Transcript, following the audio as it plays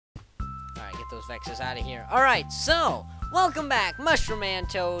those Vexes out of here. Alright, so, welcome back. Mushroom Man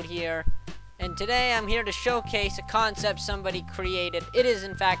Toad here. And today I'm here to showcase a concept somebody created. It is,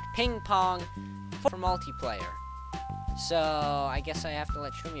 in fact, ping pong for multiplayer. So, I guess I have to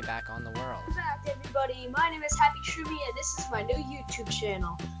let Shroomy back on the world. Welcome back, everybody. My name is Happy Shroomy, and this is my new YouTube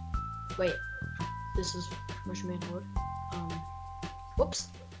channel. Wait, this is Mushroom Man Toad. Whoops.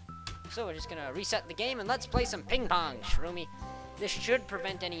 So we're just gonna reset the game and let's play some ping pong, Shroomy. This should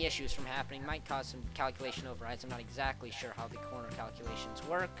prevent any issues from happening. Might cause some calculation overrides. I'm not exactly sure how the corner calculations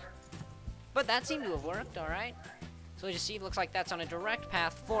work. But that seemed to have worked, alright. So as you see, it looks like that's on a direct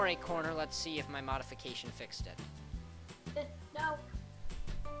path for a corner. Let's see if my modification fixed it. No.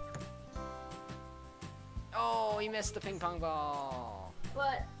 Oh, he missed the ping pong ball.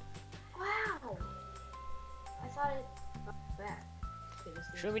 But, wow. I thought it back.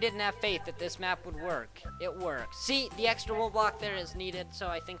 Shroomy didn't have faith that this map would work. It works. See, the extra wool block there is needed, so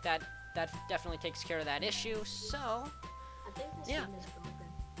I think that definitely takes care of that issue. So, I think this game is broken.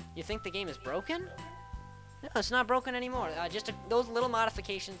 You think the game is broken? No, it's not broken anymore. Those little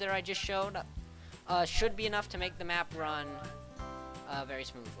modifications there I just showed should be enough to make the map run very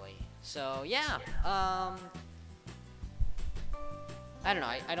smoothly. So, yeah. I don't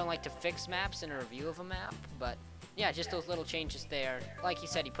know. I don't like to fix maps in a review of a map, but yeah, just those little changes there. Like he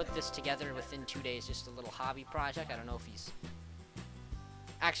said, he put this together within 2 days, just a little hobby project. I don't know if he's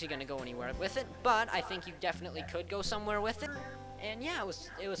actually going to go anywhere with it, but I think you definitely could go somewhere with it. And yeah,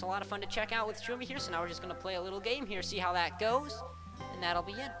 it was a lot of fun to check out with Shroomy here, so now we're just going to play a little game here, see how that goes, and that'll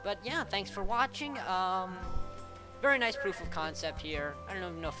be it. But yeah, thanks for watching. Very nice proof of concept here. I don't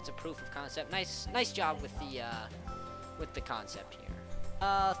even know if it's a proof of concept. Nice job with the concept here.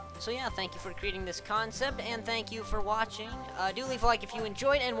 So yeah, thank you for creating this concept, and thank you for watching. Do leave a like if you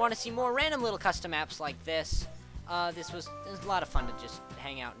enjoyed and want to see more random little custom maps like this. This was a lot of fun to just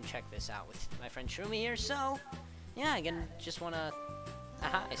hang out and check this out with my friend Shroomy here, so yeah, again, just want to...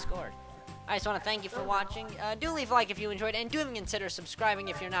 Aha, I scored. I just want to thank you for watching. Do leave a like if you enjoyed, and do even consider subscribing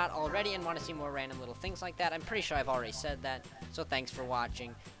if you're not already and want to see more random little things like that. I'm pretty sure I've already said that, so thanks for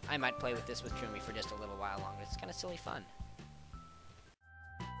watching. I might play with this with Shroomy for just a little while longer. It's kind of silly fun.